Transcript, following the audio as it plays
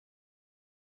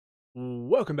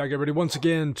Welcome back, everybody, once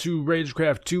again to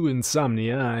Ragecraft 2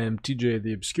 Insomnia. I am TJ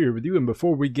the Obscure with you, and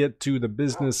before we get to the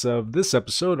business of this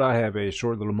episode, I have a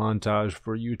short little montage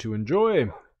for you to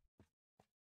enjoy.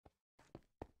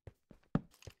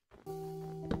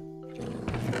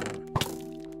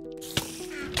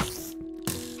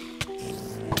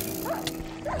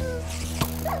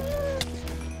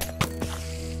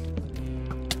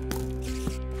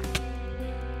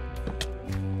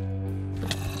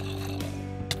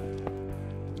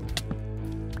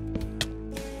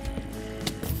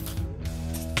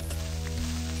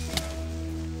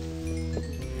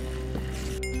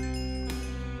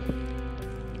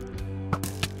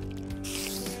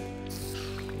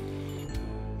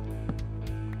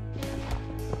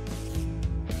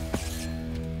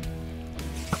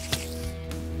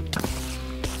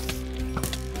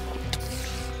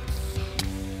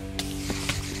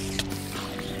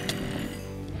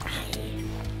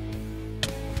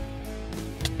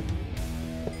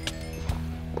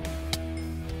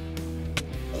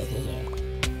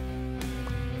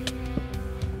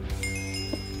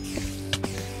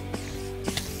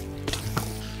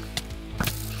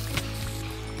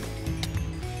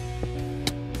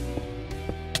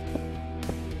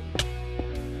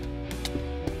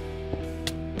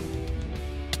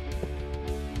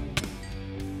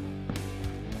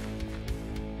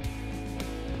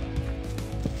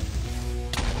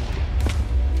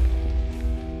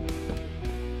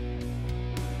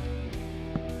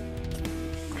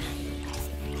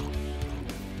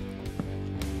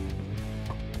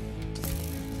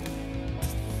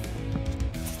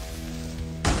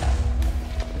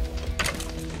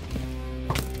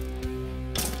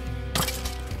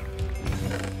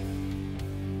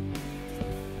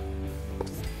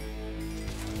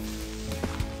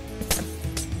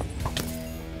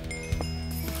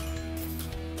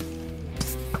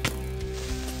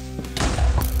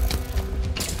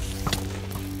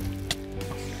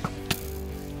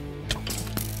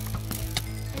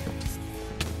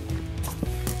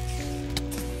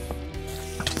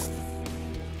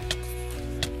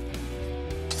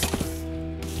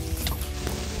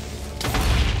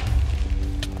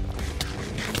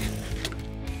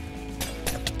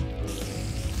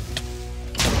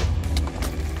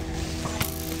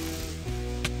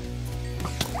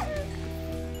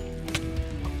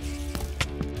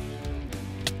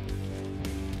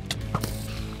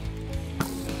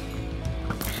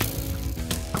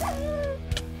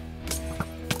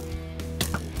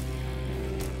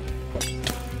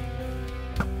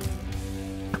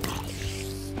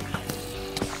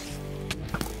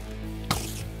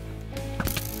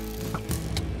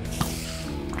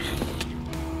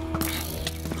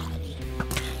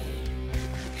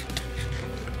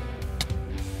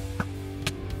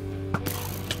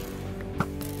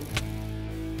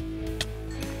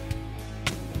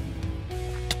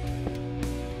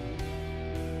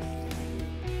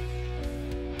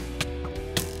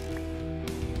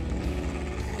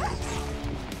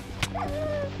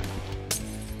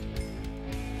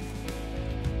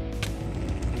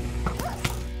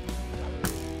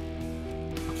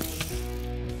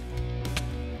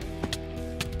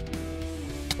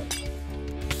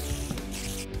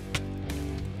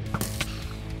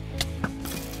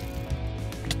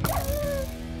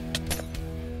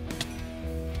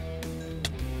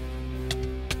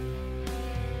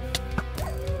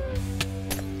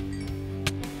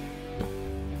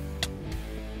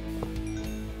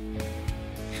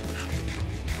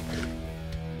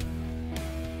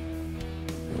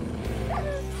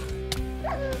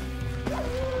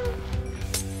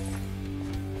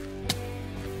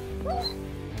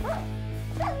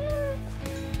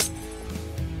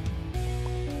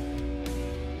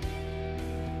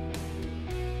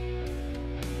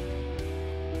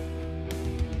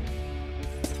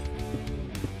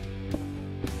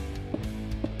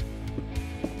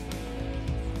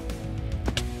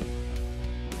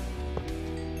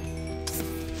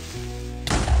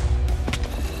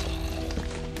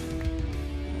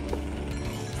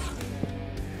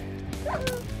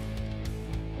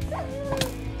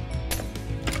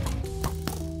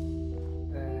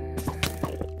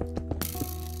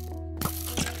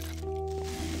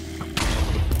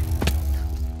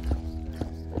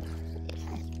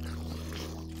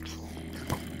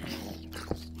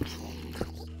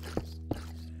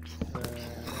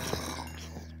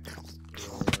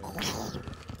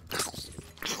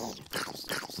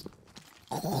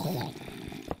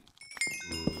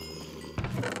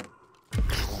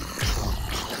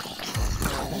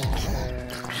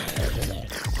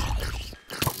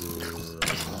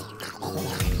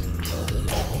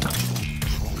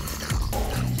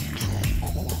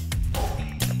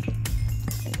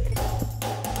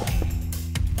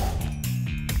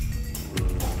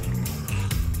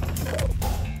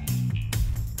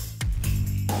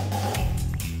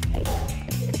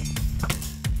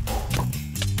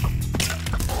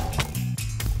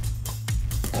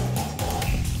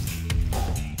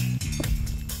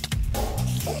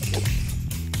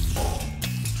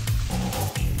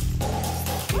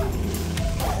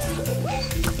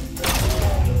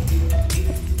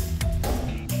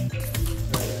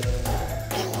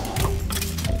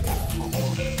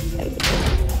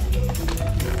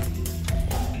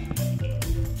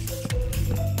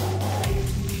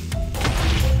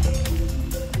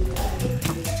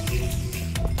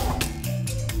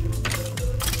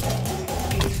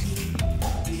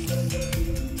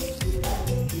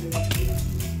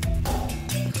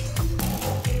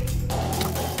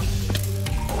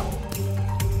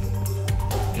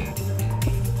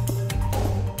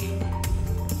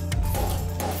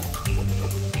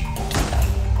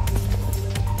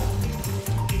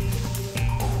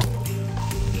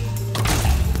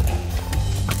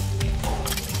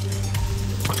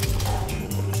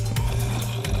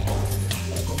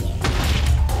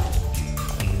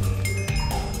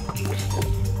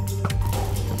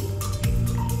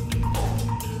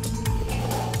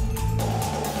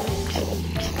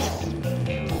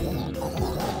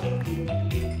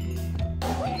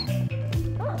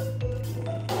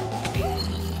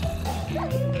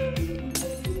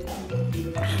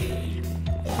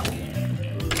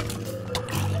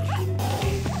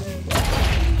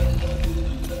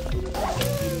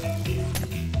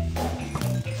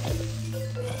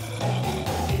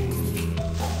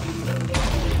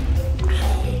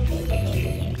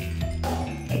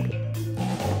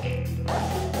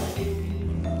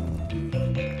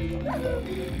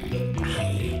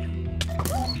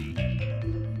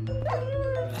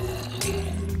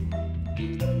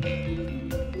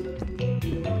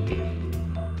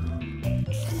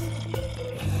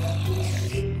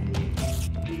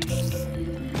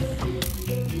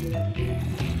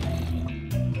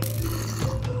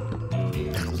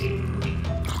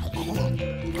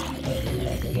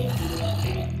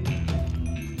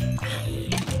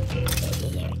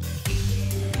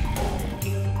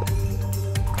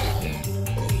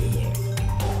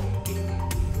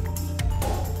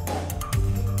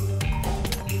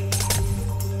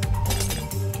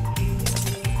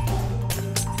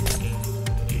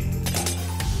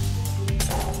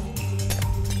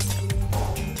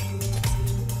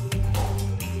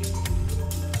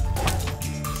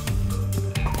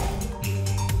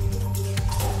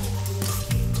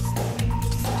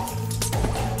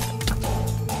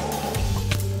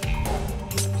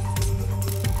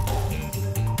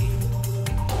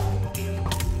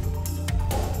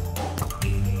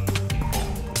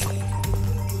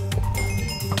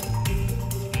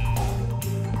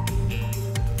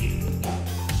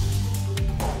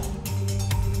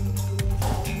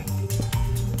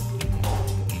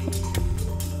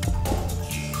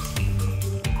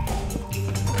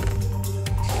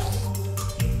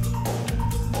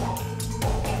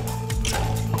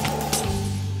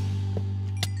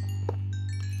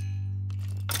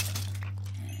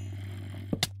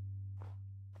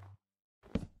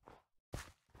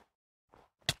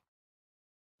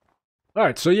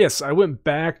 Alright, so yes, I went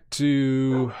back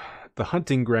to the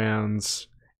hunting grounds,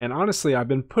 and honestly, I've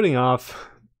been putting off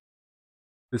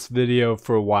this video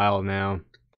for a while now.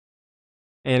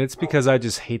 And it's because I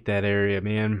just hate that area,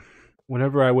 man.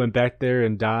 Whenever I went back there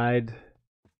and died,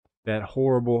 that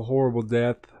horrible, horrible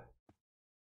death,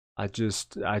 I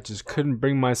just couldn't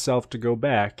bring myself to go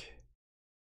back.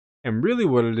 And really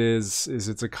what it is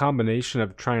it's a combination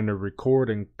of trying to record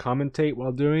and commentate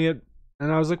while doing it.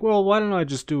 And I was like, well, why don't I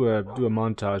just do a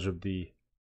montage of the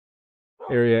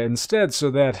area instead,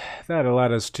 so that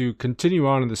allowed us to continue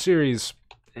on in the series.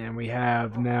 And we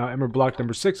have now Emerald Block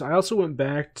number 6. I also went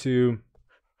back to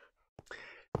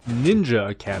Ninja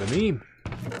Academy.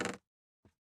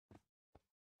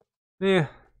 Yeah.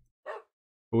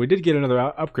 But we did get another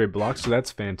upgrade block, so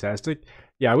that's fantastic.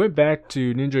 Yeah, I went back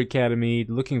to Ninja Academy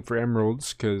looking for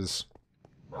emeralds, because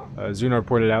Zunar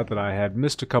pointed out that I had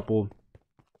missed a couple.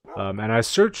 And I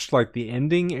searched like the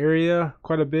ending area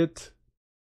quite a bit,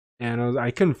 and I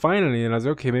couldn't find any, and I was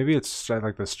like, okay, maybe it's at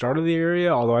like the start of the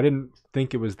area, although I didn't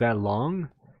think it was that long.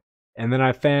 And then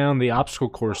I found the obstacle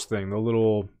course thing, the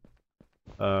little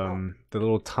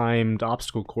timed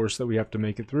obstacle course that we have to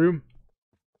make it through.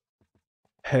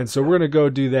 And so we're gonna go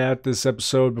do that this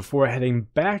episode before heading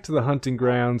back to the hunting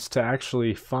grounds to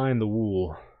actually find the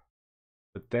wool.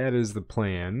 But that is the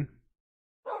plan.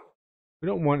 We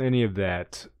don't want any of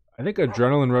that. I think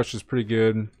Adrenaline Rush is pretty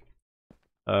good.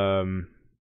 After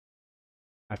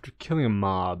killing a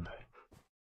mob.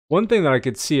 One thing that I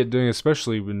could see it doing,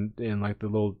 especially when in like the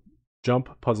little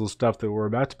jump puzzle stuff that we're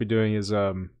about to be doing, is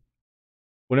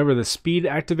whenever the speed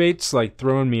activates, like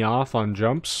throwing me off on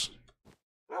jumps.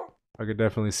 I could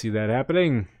definitely see that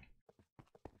happening.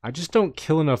 I just don't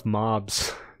kill enough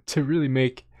mobs to really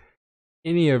make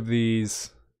any of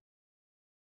these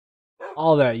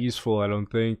all that useful, I don't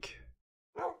think.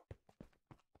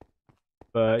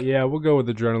 But yeah, we'll go with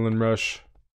Adrenaline Rush,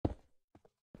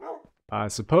 I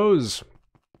suppose.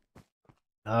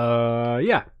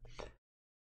 Yeah.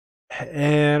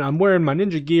 And I'm wearing my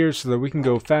ninja gear so that we can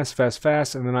go fast, fast,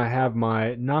 fast. And then I have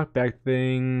my knockback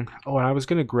thing. Oh, and I was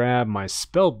going to grab my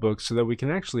spell book so that we can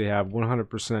actually have 100%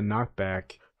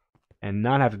 knockback and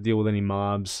not have to deal with any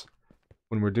mobs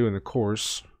when we're doing the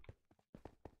course.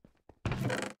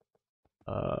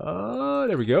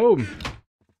 There we go.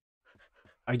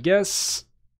 I guess,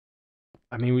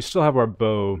 I mean, we still have our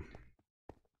bow,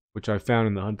 which I found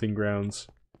in the hunting grounds.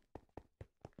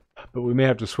 But we may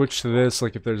have to switch to this,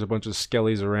 like if there's a bunch of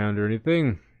skellies around or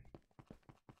anything.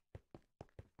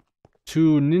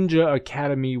 To Ninja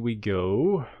Academy we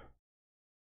go.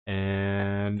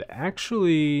 And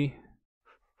actually,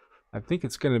 I think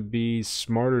it's going to be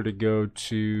smarter to go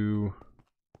to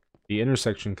the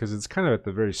intersection, because it's kind of at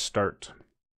the very start.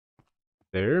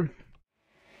 There.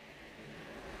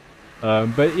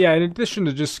 But yeah, in addition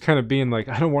to just kind of being like,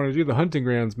 I don't want to do the hunting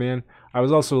grounds, man, I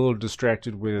was also a little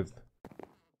distracted with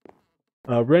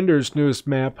Render's newest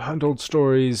map, Untold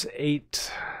Stories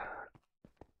 8.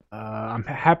 I'm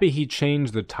happy he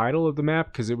changed the title of the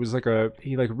map, because it was like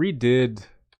he like redid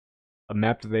a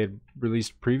map that they had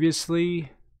released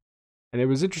previously, and it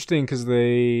was interesting because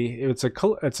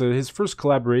it's his first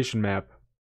collaboration map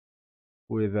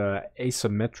with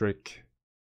Asymmetric,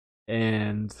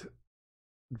 and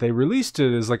they released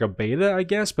it as like a beta, I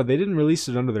guess, but they didn't release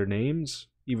it under their names,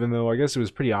 even though I guess it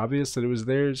was pretty obvious that it was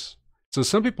theirs. So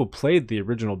some people played the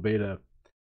original beta,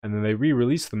 and then they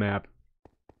re-released the map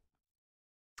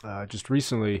just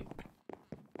recently.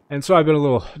 And so I've been a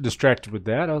little distracted with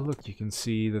that. Oh, look, you can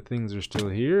see the things are still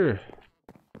here.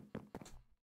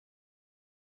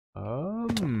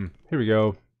 Here we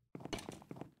go.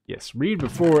 Yes, read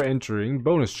before entering.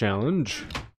 Bonus challenge.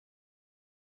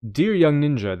 Dear Young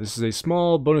Ninja, this is a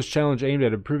small bonus challenge aimed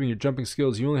at improving your jumping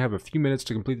skills. You only have a few minutes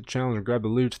to complete the challenge and grab the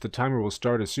loot. The timer will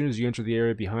start as soon as you enter the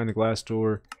area behind the glass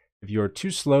door. If you are too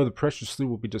slow, the precious loot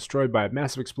will be destroyed by a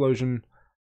massive explosion.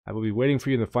 I will be waiting for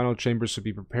you in the final chamber, so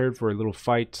be prepared for a little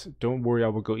fight. Don't worry, I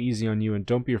will go easy on you, and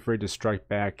don't be afraid to strike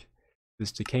back.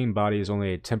 This decaying body is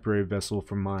only a temporary vessel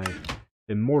for my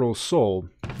immortal soul.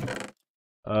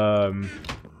 I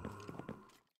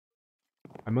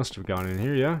must have gone in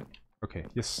here, yeah? Okay,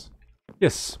 yes.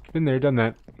 Yes, been there, done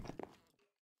that.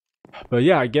 But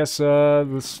yeah, I guess,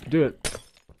 let's do it.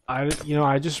 I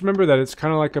just remember that it's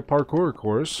kind of like a parkour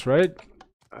course, right?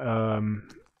 I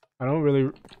don't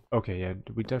really... Okay, yeah,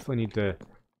 we definitely need to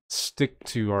stick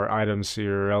to our items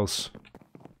here, or else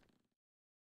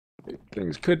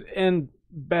things could end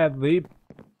badly.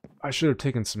 I should have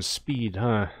taken some speed,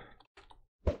 huh?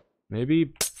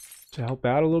 Maybe to help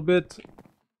out a little bit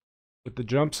with the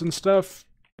jumps and stuff.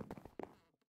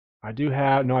 I do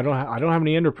have... No, I don't have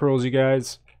any ender pearls, you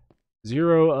guys.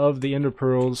 0 of the ender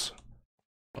pearls.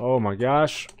 Oh my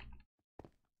gosh.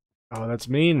 Oh, that's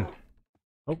mean.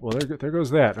 Oh, well, there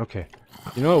goes that. Okay.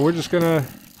 You know what? We're just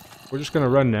gonna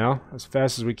run now as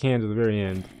fast as we can to the very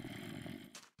end.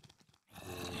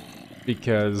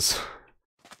 Because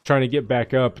trying to get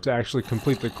back up to actually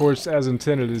complete the course as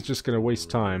intended is just gonna waste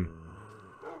time.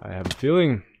 I have a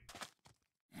feeling.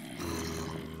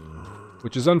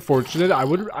 Which is unfortunate. I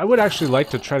would actually like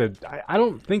to try to... I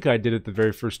don't think I did it the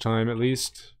very first time, at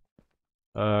least.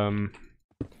 I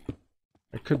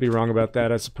could be wrong about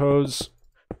that, I suppose.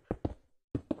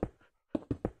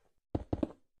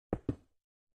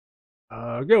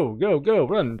 Go, go, go,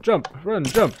 run, jump, run,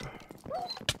 jump.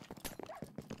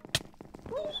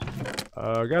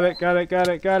 Got it, got it, got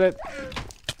it, got it.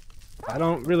 I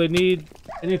don't really need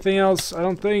anything else, I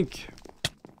don't think.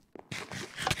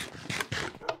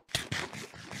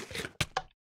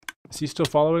 Is he still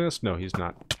following us? No, he's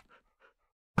not.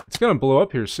 It's gonna blow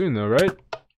up here soon, though, right?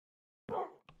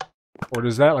 Or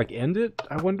does that, like, end it?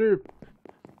 I wonder.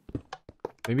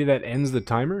 Maybe that ends the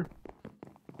timer?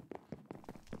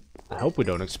 I hope we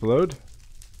don't explode.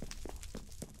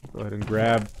 Go ahead and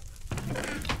grab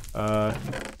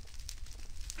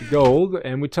gold,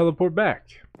 and we teleport back.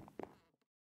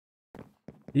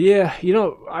 Yeah, you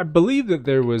know, I believe that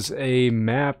there was a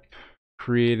map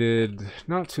created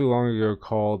not too long ago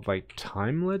called, like,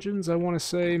 Time Legends, I want to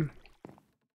say.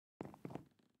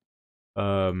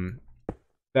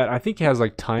 That I think has,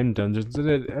 like, time dungeons in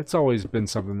it. That's always been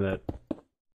something that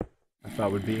I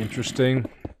thought would be interesting.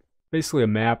 Basically a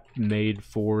map made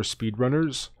for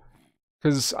speedrunners.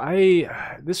 Because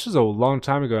this was a long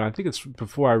time ago, and I think it's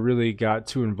before I really got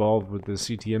too involved with the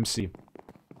CTMC.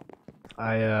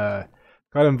 I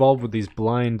got involved with these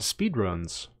blind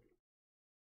speedruns.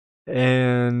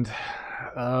 And,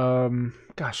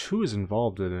 gosh, who was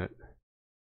involved in it?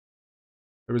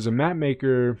 There was a map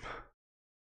maker,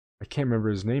 I can't remember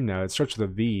his name now, it starts with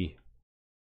a V.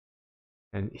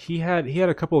 And he had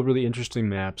a couple of really interesting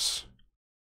maps.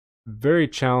 Very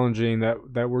challenging,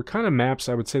 that were kind of maps,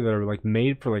 I would say, that are like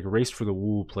made for like Race for the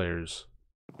Wool players.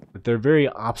 But they're very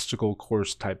obstacle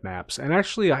course type maps. And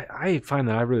actually, I find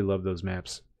that I really love those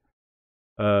maps.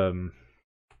 It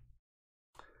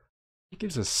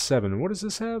gives us 7. What does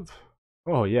this have?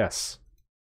 Oh, yes.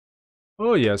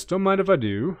 Oh, yes, don't mind if I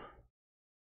do.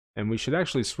 And we should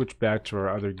actually switch back to our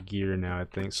other gear now, I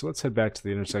think. So let's head back to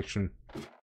the intersection.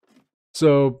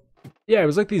 So, yeah, it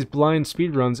was like these blind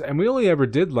speedruns, and we only ever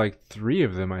did like 3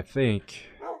 of them, I think.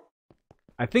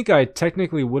 I think I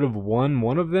technically would have won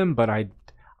one of them, but I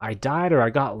died or I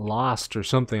got lost or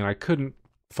something. I couldn't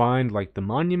find like the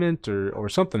monument or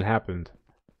something happened.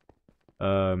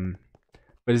 But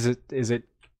is it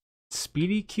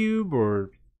Speedy Cube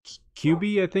or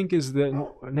QB, I think is the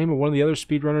name of one of the other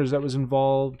speedrunners that was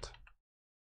involved.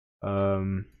 I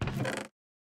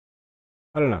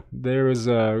don't know. There was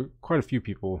quite a few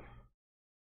people.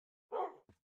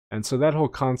 And so that whole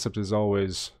concept has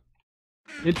always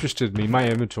interested me. My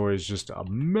inventory is just a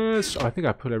mess. Oh, I think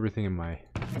I put everything in my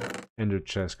ender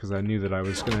chest because I knew that I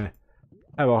was going to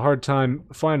have a hard time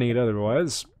finding it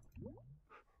otherwise.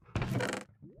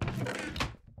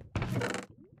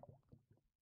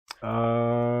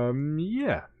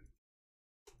 Yeah.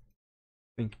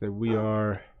 I think that we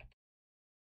are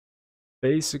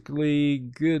basically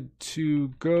good to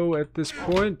go at this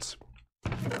point.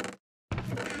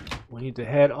 We need to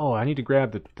head... Oh, I need to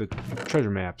grab the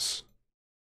treasure maps.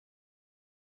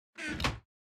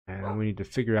 And we need to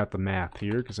figure out the map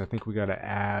here, because I think we got to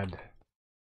add...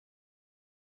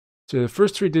 So the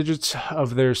first 3 digits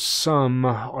of their sum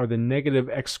are the negative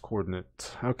x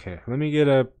coordinate. Okay, let me get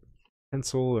a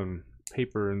pencil and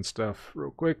paper and stuff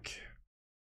real quick.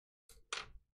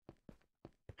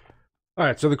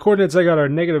 Alright, so the coordinates I got are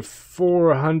negative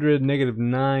 400, negative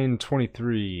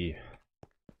 923.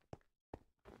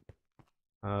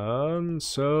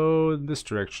 So this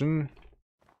direction.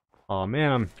 Oh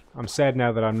man, I'm sad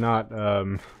now that I'm not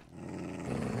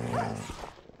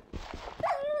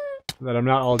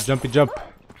all jumpy jump.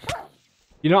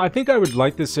 You know, I think I would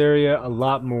like this area a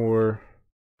lot more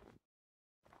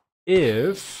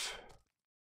if...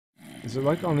 Is it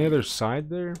like on the other side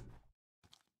there?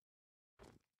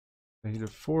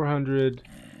 Negative 400,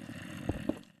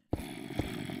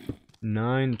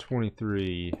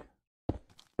 923.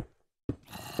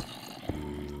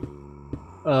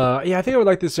 Yeah, I think I would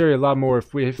like this area a lot more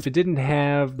if it didn't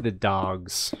have the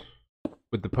dogs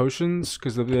with the potions,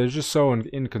 because they're just so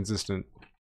inconsistent,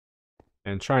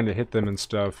 and trying to hit them and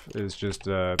stuff is just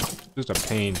a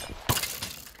pain,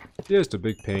 just a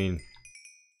big pain.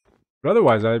 But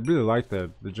otherwise, I really like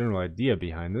the general idea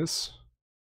behind this.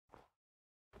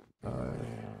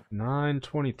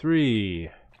 923.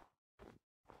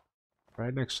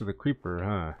 Right next to the creeper,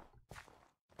 huh?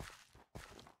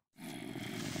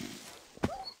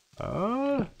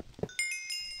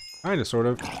 Kinda, sort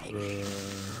of.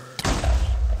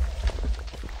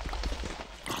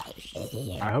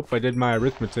 I hope I did my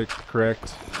arithmetic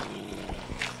correct.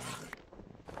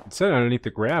 It said underneath the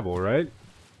gravel, right?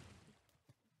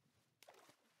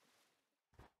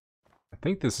 I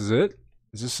think this is it.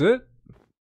 Is this it?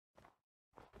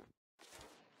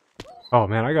 Oh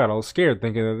man, I got all scared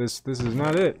thinking that this is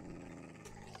not it.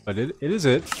 But it is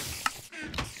it.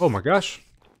 Oh my gosh.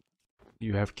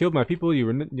 You have killed my people,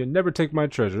 you never take my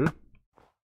treasure.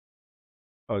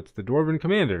 Oh, it's the Dwarven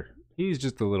Commander. He's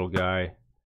just a little guy.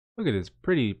 Look at his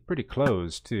pretty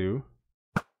clothes too.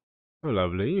 So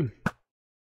lovely.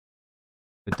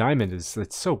 The diamond it's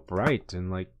so bright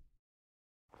and like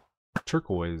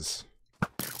turquoise.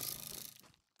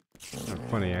 Kind of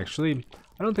funny actually.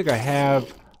 I don't think I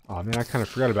have. Oh man, I kind of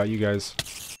forgot about you guys.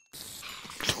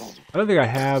 I don't think I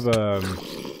have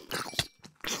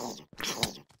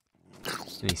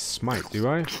any smite, do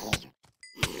I? I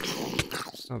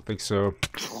don't think so.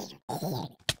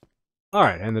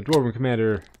 Alright, and the Dwarven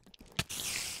Commander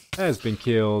has been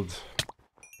killed.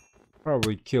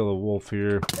 Probably kill a wolf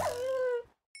here.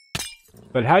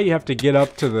 But how you have to get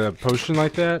up to the potion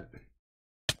like that?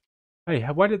 Hey,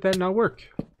 why did that not work?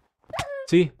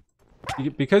 See?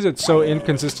 Because it's so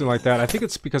inconsistent like that, I think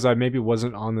it's because I maybe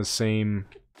wasn't on the same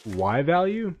Y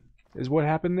value, is what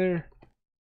happened there.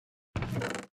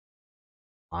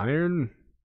 Iron?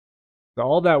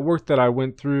 All that work that I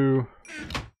went through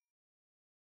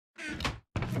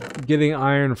getting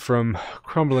iron from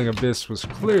Crumbling Abyss was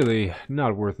clearly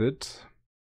not worth it.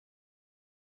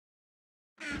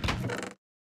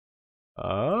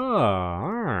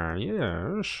 Ah,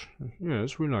 yes.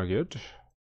 Yes, we like it.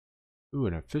 Ooh,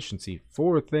 an efficiency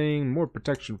 4 thing, more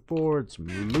protection 4, some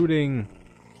looting.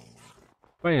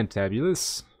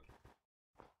 Fantabulous.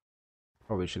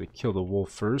 Probably should have killed a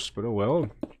wolf first, but oh well.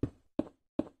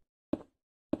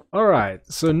 Alright,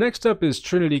 so next up is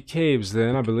Trinity Caves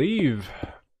then, I believe.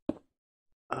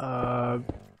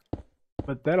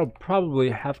 But that'll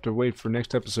probably have to wait for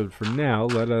next episode for now.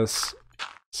 Let us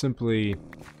simply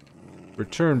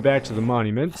return back to the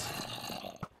monument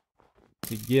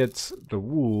to get the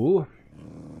wool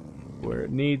where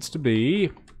it needs to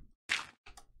be.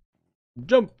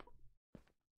 Jump!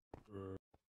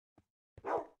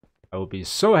 I will be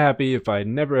so happy if I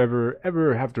never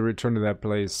ever have to return to that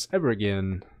place ever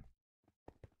again.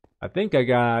 I think I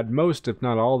got most, if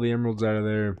not all, the emeralds out of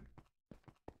there.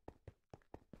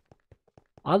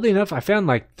 Oddly enough, I found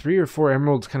like 3 or 4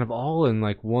 emeralds kind of all in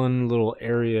like one little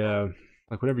area.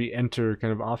 Like whenever you enter,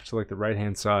 kind of off to like the right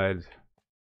hand side.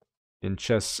 In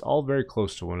chests, all very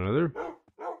close to one another.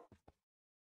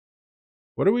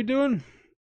 What are we doing?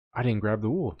 I didn't grab the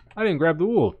wool. I didn't grab the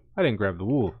wool. I didn't grab the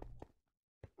wool.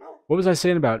 What was I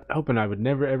saying about hoping I would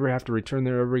never ever have to return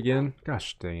there ever again?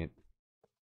 Gosh dang it.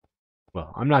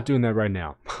 Well, I'm not doing that right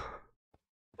now.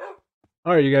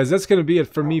 Alright you guys, that's going to be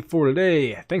it for me for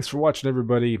today. Thanks for watching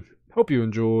everybody. Hope you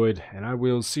enjoyed, and I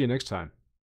will see you next time.